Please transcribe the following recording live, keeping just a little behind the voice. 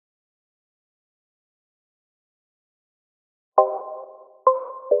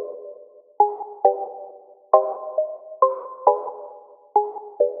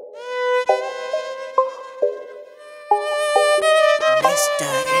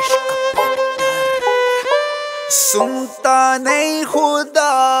Bector ishq Bector। सुनता नहीं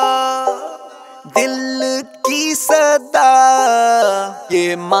खुदा दिल की सदा,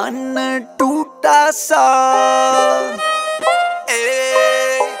 ये मन टूटा सा।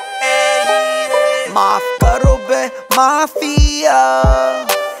 माफ करो बे माफिया,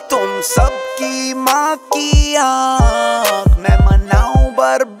 तुम सबकी माँ की आँख, मैं मनाऊं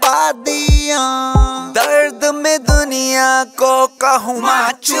बर्बादियाँ। दर्द में दुनिया को कहूँ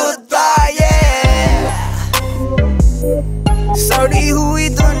माँ चुदा ये, सड़ी हुई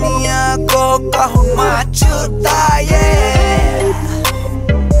दुनिया को कहूँ माँ चुदा ये,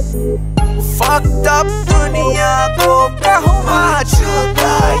 fucked up दुनिया को कहूँ माँ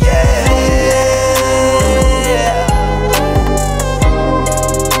चुदा ये।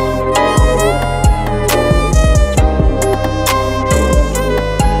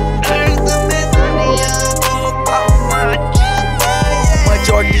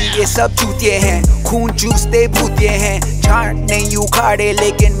 ये सब चूतिये हैं, खून चूसते भूतिये हैं। झांट नहीं उखाड़े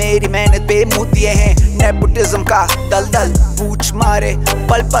लेकिन मेरी मेहनत पे मूतिये हैं। नेपोटिज्म का दल दल, बूच मारे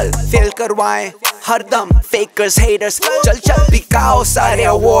पल पल, फेल करवाएं हर दम फेकर्स हेटर्स। चल चल बिकाओ सारे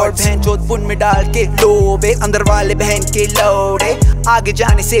अवार्ड, बहन जोधपुर में डाल के लोबे, अंदर वाले बहन के लौड़े आगे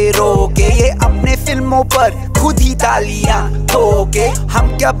जाने से रोके। ये अपने फिल्मों पर खुद ही तालियां ठोके,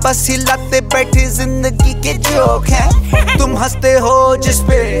 हम क्या बस हिलाते बैठे जिंदगी के जोक हैं। तुम हंसते हो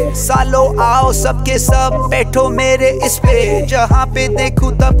जिसपे सालों आओ सबके सब बैठो मेरे इस पे, जहाँ पे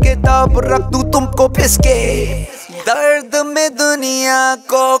देखूं तब के तब रख दूं तुमको पिसके। दर्द में दुनिया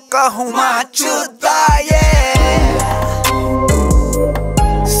को कहूँ माँ चुदा ये,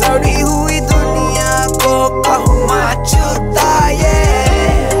 सड़ी हुई दुनिया को कहूँ माँ चुदा ये,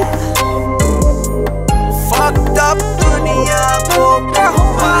 fucked up दुनिया को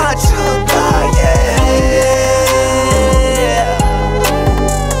कहूँ माँ चुदा ये।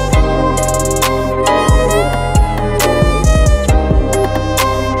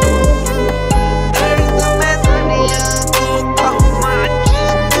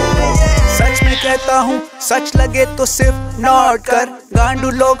 कहता हूँ सच लगे तो सिर्फ नोट कर, गांडू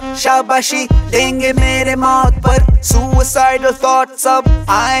लोग शाबाशी देंगे मेरे मौत पर। सुसाइडल थॉट सब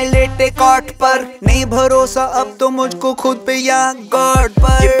आए लेटे कॉट पर, नहीं भरोसा अब तो मुझको खुद पे या गॉड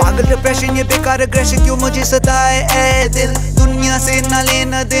पर। ये पागल डिप्रेशन ये बेकार एग्रेशन क्यों मुझे सताए ए दिल, दुनिया से न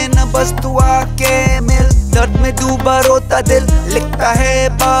लेना देना बस तू आके मिल। दर्द में डूबा रोता दिल लिखता है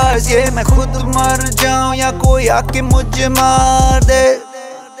बाज ये, मैं खुद मर जाऊं या कोई आके मुझे मार दे।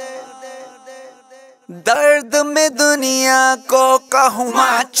 दर्द में दुनिया को कहूँ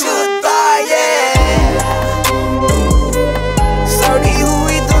माँ चुदा ये, सड़ी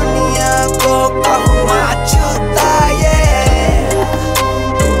हुई दुनिया को कहूँ माँ चुदा।